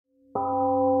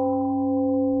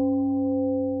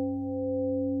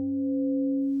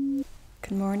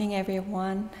Good morning,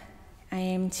 everyone. I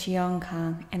am Jiyoung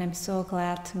Kang, and I'm so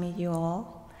glad to meet you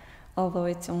all, although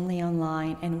it's only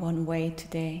online and one way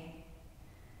today.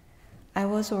 I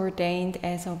was ordained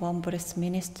as a Won Buddhist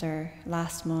minister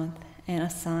last month and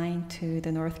assigned to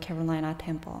the North Carolina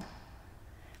temple.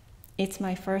 It's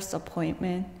my first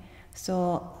appointment,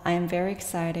 so I am very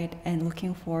excited and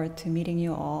looking forward to meeting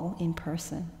you all in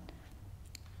person.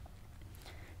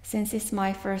 Since it's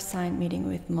my first time meeting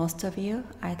with most of you,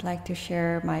 I'd like to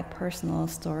share my personal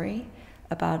story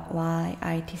about why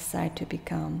I decided to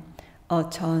become a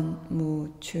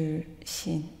전무출신,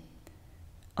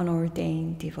 an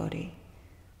ordained devotee.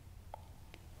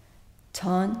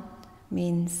 전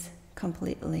means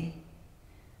completely.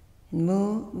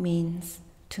 Mu means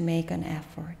to make an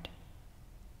effort.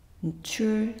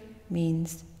 출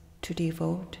means to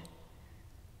devote.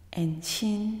 And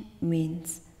신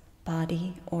means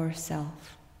body or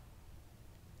self.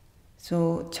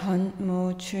 So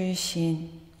전무출신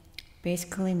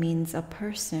basically means a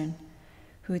person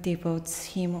who devotes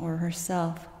him or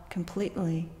herself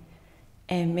completely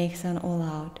and makes an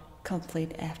all-out,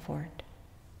 complete effort.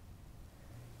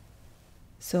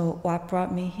 So what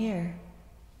brought me here?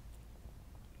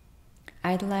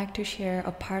 I'd like to share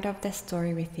a part of that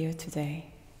story with you today.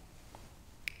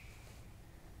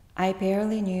 I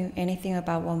barely knew anything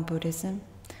about Won Buddhism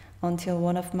until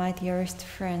one of my dearest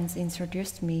friends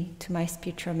introduced me to my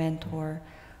spiritual mentor,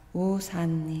 Woo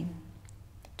San-nim,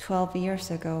 12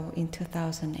 years ago in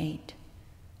 2008.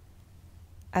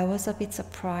 I was a bit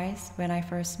surprised when I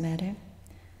first met him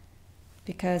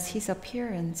because his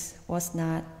appearance was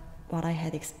not what I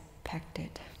had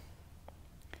expected.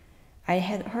 I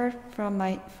had heard from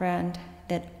my friend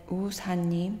that Woo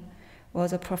San-nim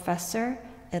was a professor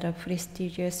at a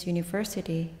prestigious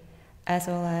university as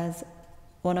well as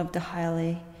one of the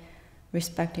highly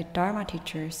respected Dharma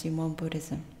teachers in Won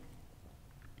Buddhism.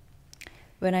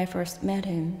 When I first met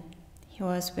him, he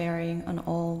was wearing an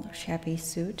old shabby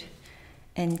suit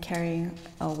and carrying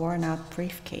a worn-out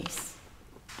briefcase.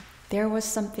 There was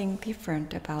something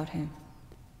different about him.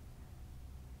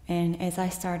 And as I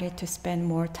started to spend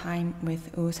more time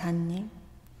with Woo San-nim,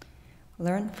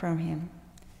 learn from him,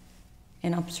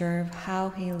 and observe how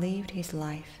he lived his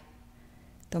life,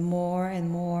 the more and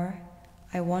more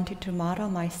I wanted to model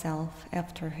myself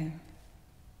after him.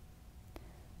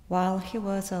 While he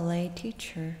was a lay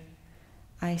teacher,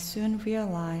 I soon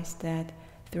realized that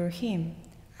through him,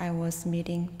 I was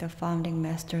meeting the founding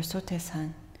master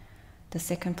Sotaesan, the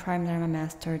second prime Dharma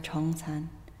master Jeongsan,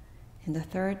 and the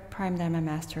third prime Dharma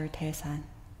master Taesan.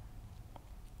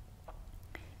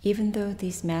 Even though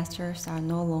these masters are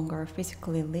no longer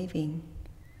physically living,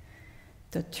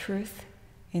 the truth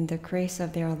and the grace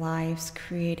of their lives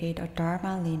created a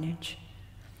Dharma lineage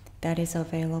that is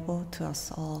available to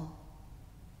us all.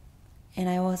 And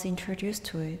I was introduced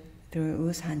to it through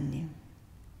Woo San-nim.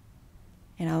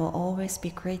 And I will always be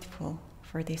grateful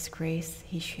for this grace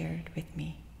he shared with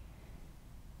me.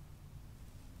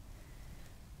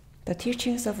 The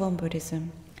teachings of Won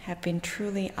Buddhism have been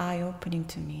truly eye-opening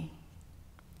to me.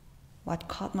 What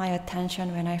caught my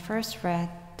attention when I first read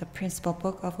the principal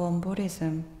book of Won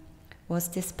Buddhism was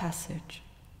this passage.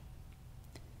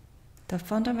 The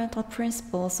fundamental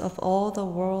principles of all the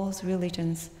world's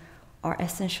religions are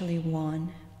essentially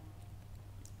one.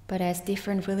 But as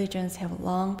different religions have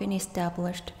long been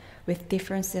established with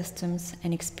different systems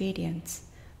and expedients,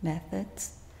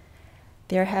 methods,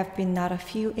 there have been not a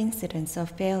few incidents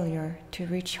of failure to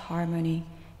reach harmony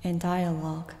and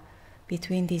dialogue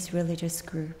between these religious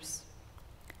groups.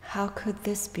 How could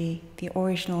this be the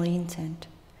original intent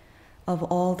of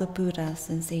all the Buddhas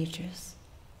and sages?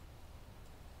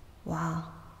 Wow.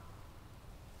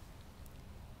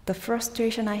 The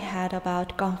frustration I had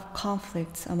about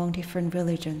conflicts among different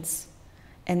religions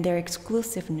and their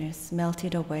exclusiveness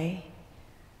melted away,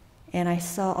 and I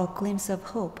saw a glimpse of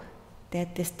hope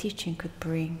that this teaching could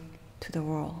bring to the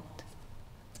world.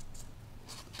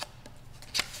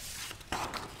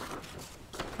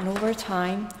 And over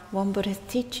time, Won Buddhist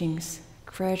teachings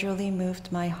gradually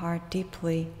moved my heart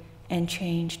deeply and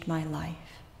changed my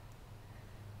life.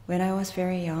 When I was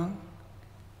very young,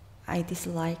 I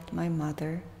disliked my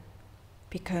mother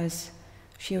because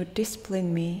she would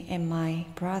discipline me and my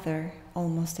brother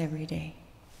almost every day.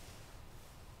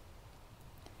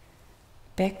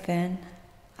 Back then,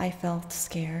 I felt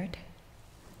scared,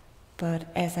 but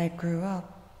as I grew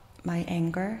up, my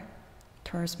anger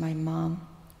towards my mom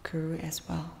grew as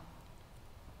well.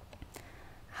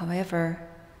 However,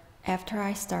 after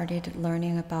I started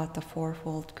learning about the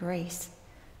Fourfold Grace,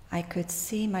 I could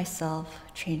see myself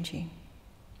changing.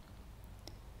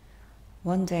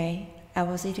 One day, I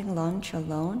was eating lunch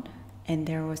alone and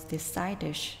there was this side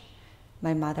dish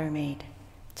my mother made,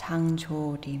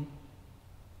 장조림,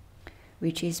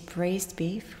 which is braised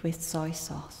beef with soy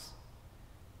sauce.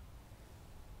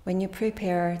 When you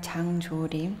prepare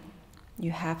장조림,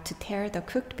 you have to tear the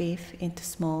cooked beef into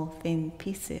small, thin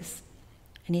pieces,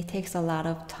 and it takes a lot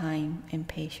of time and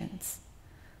patience.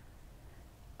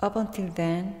 Up until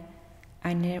then,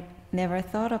 I never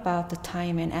thought about the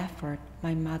time and effort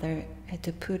my mother had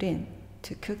to put in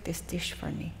to cook this dish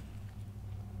for me.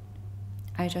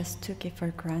 I just took it for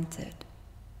granted.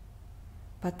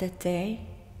 But that day,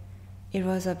 it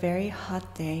was a very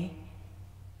hot day,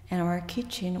 and our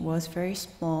kitchen was very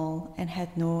small and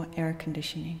had no air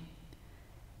conditioning.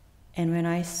 And when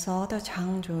I saw the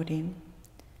장조림,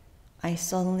 I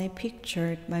suddenly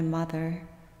pictured my mother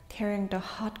tearing the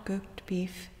hot cooked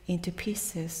beef into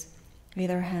pieces with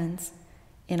her hands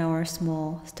in our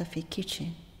small, stuffy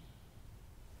kitchen.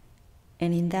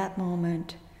 And in that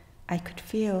moment, I could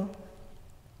feel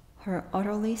her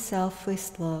utterly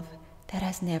selfless love that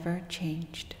has never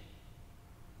changed.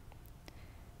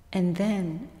 And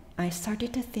then I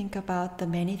started to think about the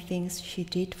many things she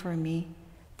did for me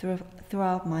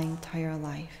throughout my entire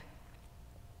life.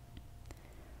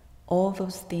 All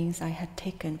those things I had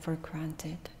taken for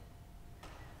granted.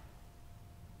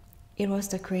 It was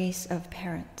the grace of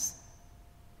parents.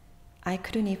 I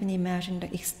couldn't even imagine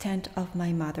the extent of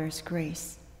my mother's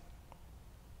grace.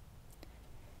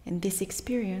 And this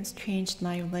experience changed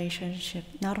my relationship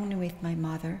not only with my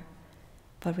mother,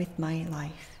 but with my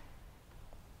life.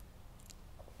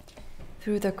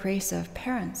 Through the grace of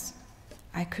parents,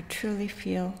 I could truly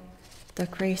feel the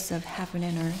grace of heaven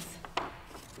and earth,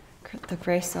 the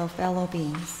grace of fellow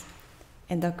beings,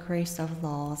 and the grace of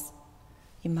laws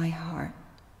in my heart.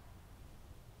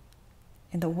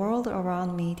 And the world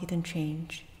around me didn't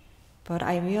change, but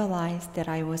I realized that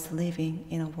I was living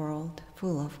in a world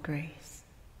full of grace.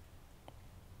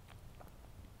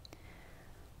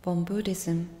 Bon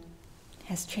Buddhism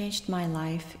has changed my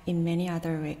life in many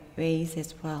other ways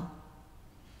as well,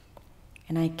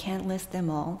 and I can't list them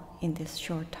all in this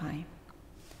short time.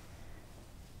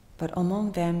 But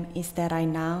among them is that I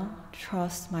now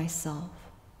trust myself.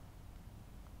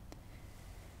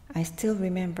 I still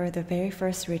remember the very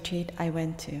first retreat I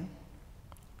went to.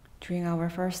 During our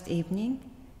first evening,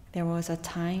 there was a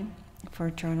time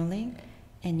for journaling,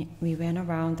 and we went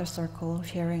around the circle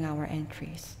sharing our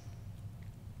entries.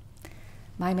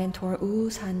 My mentor,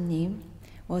 San-nim,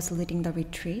 was leading the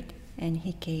retreat, and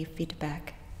he gave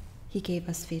feedback. He gave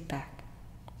us feedback.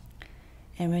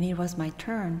 And when it was my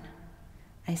turn,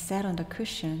 I sat on the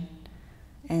cushion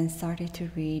and started to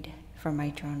read from my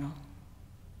journal.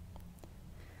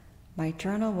 My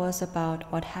journal was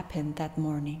about what happened that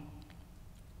morning.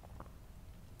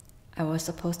 I was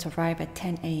supposed to arrive at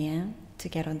 10 a.m. to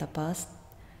get on the bus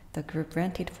the group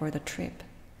rented for the trip.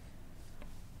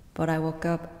 But I woke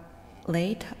up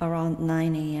late around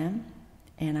 9 a.m.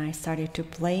 and I started to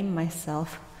blame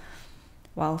myself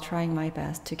while trying my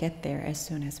best to get there as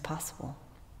soon as possible.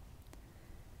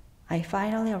 I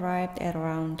finally arrived at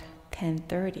around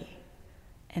 10:30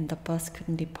 and the bus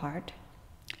couldn't depart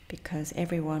because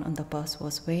everyone on the bus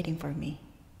was waiting for me.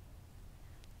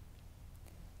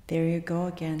 There you go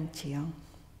again, Jiyoung,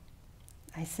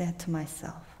 I said to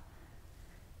myself.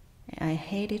 I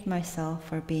hated myself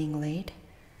for being late,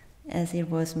 as it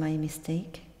was my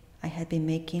mistake I had been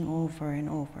making over and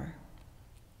over.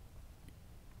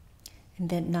 And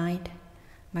that night,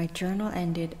 my journal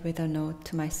ended with a note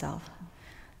to myself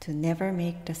to never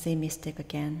make the same mistake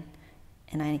again,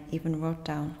 and I even wrote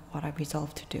down what I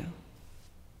resolved to do.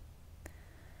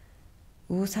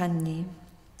 San-nim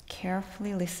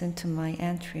carefully listened to my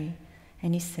entry,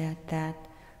 and he said that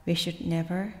we should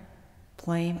never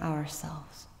blame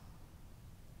ourselves.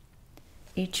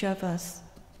 Each of us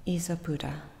is a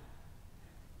Buddha,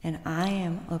 and I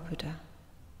am a Buddha.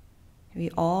 We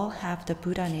all have the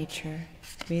Buddha nature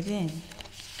within.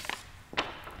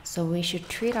 So we should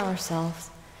treat ourselves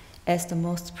as the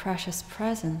most precious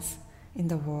presence in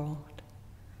the world.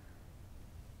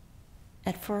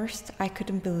 At first, I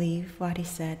couldn't believe what he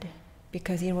said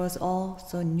because it was all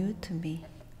so new to me.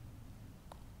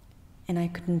 And I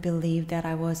couldn't believe that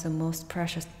I was the most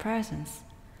precious presence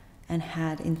and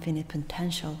had infinite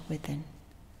potential within.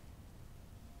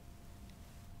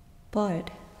 But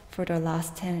for the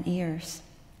last 10 years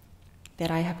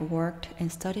that I have worked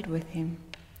and studied with him,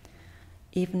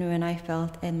 even when I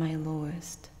felt at my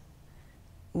lowest,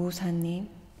 San-nim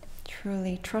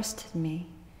truly trusted me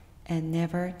and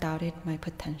never doubted my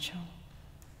potential.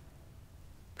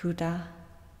 Buddha,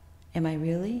 am I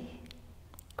really?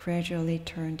 Gradually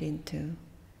turned into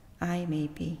I may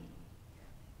be.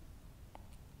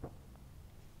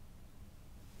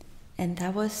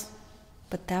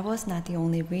 But that was not the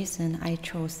only reason I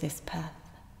chose this path.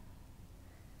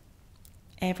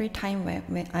 Every time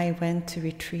when I went to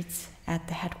retreats at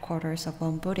the headquarters of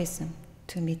Won Buddhism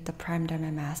to meet the Prime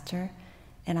Dharma Master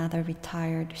and other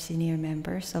retired senior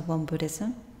members of Won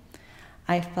Buddhism,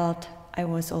 I felt I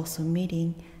was also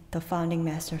meeting the founding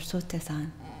Master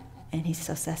Sotaesan and his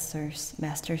successors,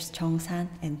 Masters Cheongsan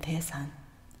and Taesan,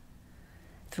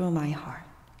 through my heart.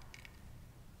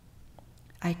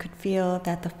 I could feel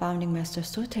that the founding Master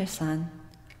Sotaesan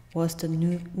was the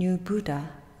new Buddha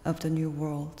of the new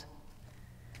world.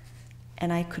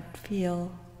 And I could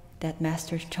feel that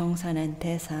Masters Cheongsan and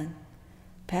Taesan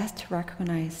best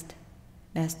recognized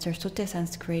Master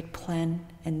Sotaesan's great plan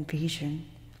and vision,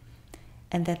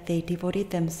 and that they devoted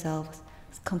themselves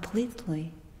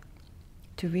completely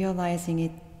to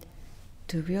realizing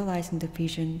the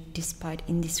vision despite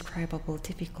indescribable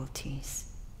difficulties.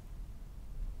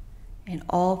 And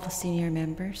all the senior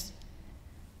members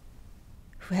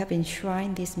who have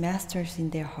enshrined these masters in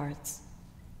their hearts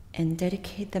and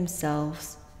dedicate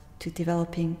themselves to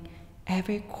developing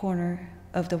every corner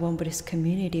of the Won Buddhist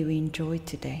community we enjoy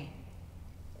today,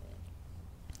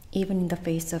 even in the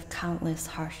face of countless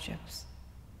hardships.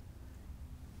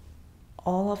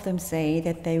 All of them say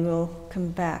that they will come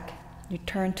back,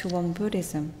 return to Won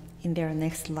Buddhism in their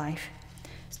next life,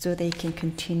 so they can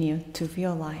continue to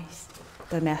realize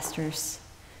the Master's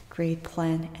great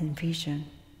plan and vision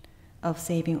of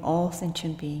saving all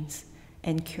sentient beings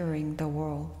and curing the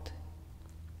world.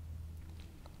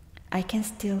 I can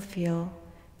still feel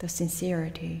the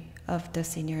sincerity of the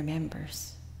senior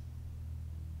members,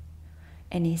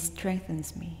 and it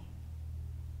strengthens me.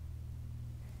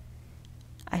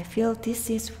 I feel this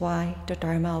is why the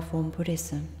Dharma of Won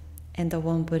Buddhism and the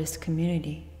Won Buddhist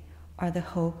community are the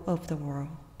hope of the world.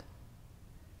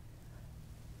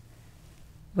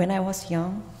 When I was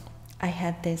young, I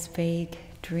had this vague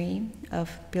dream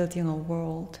of building a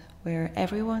world where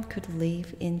everyone could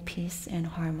live in peace and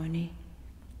harmony.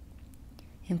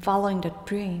 In following that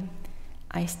dream,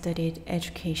 I studied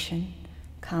education,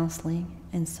 counseling,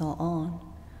 and so on.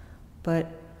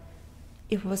 But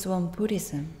it was Won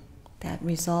Buddhism that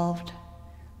resolved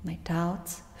my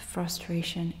doubts,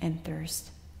 frustration, and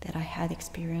thirst that I had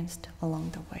experienced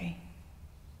along the way.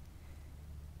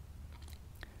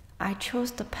 I chose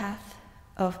the path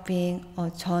of being a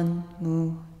Jon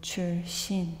Mu Chul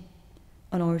Shin,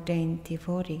 an ordained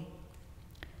devotee,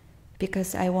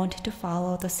 because I wanted to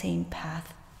follow the same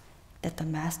path that the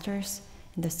masters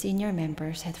and the senior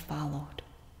members had followed.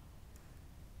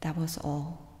 That was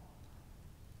all.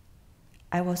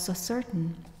 I was so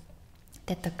certain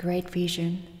that the great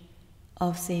vision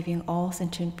of saving all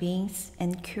sentient beings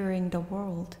and curing the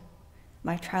world,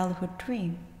 my childhood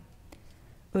dream,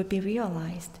 would be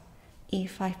realized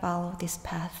if I followed this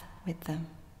path with them.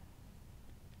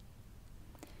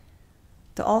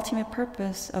 The ultimate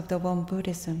purpose of the Won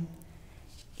Buddhism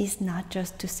is not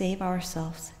just to save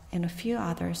ourselves and a few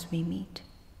others we meet.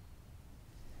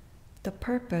 The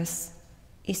purpose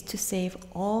is to save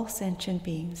all sentient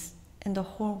beings and the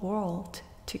whole world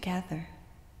together.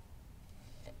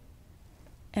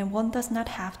 And one does not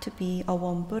have to be a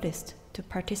Won Buddhist to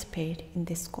participate in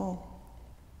this goal.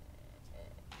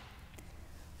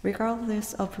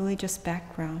 Regardless of religious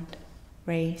background,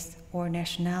 race, or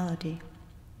nationality,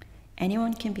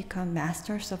 anyone can become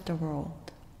masters of the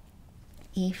world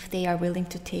if they are willing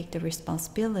to take the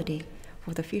responsibility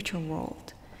for the future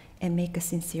world and make a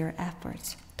sincere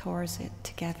effort towards it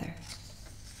together.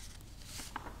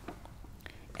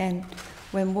 And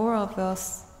when more of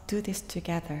us do this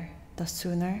together, the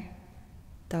sooner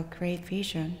the great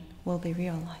vision will be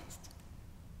realized.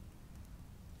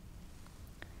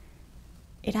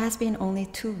 It has been only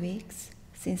 2 weeks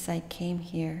since I came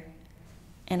here,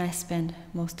 and I spent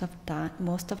most of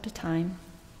the time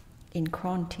in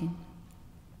quarantine.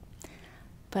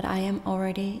 But I am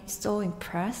already so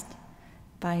impressed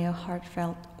by a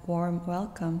heartfelt, warm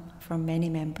welcome from many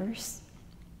members,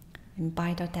 and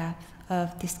by the depth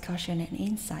of discussion and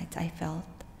insights I felt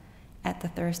at the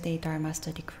Thursday Dharma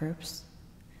study groups,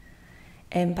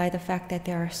 and by the fact that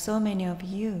there are so many of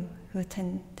you who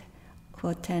attend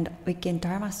weekend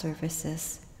Dharma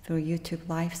services through YouTube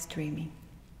live streaming.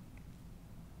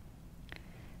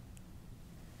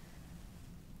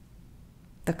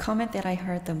 The comment that I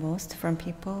heard the most from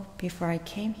people before I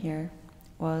came here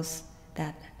was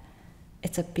that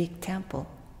it's a big temple.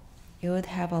 You would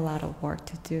have a lot of work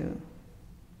to do.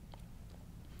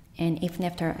 And even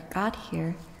after I got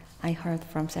here, I heard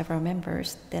from several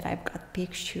members that I've got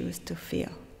big shoes to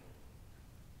fill.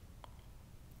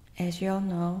 As you all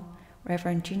know,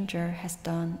 Reverend Ginger has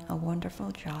done a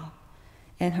wonderful job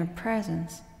and her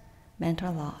presence meant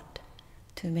a lot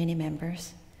to many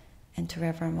members and to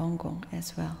Reverend Wonggong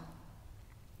as well.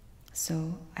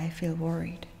 So I feel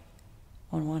worried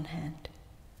on one hand.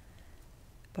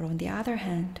 But on the other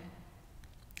hand,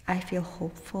 I feel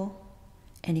hopeful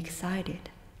and excited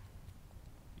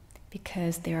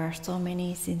because there are so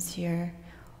many sincere,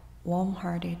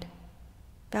 warm-hearted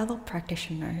fellow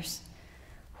practitioners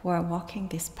who are walking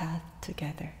this path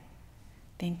together.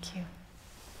 Thank you.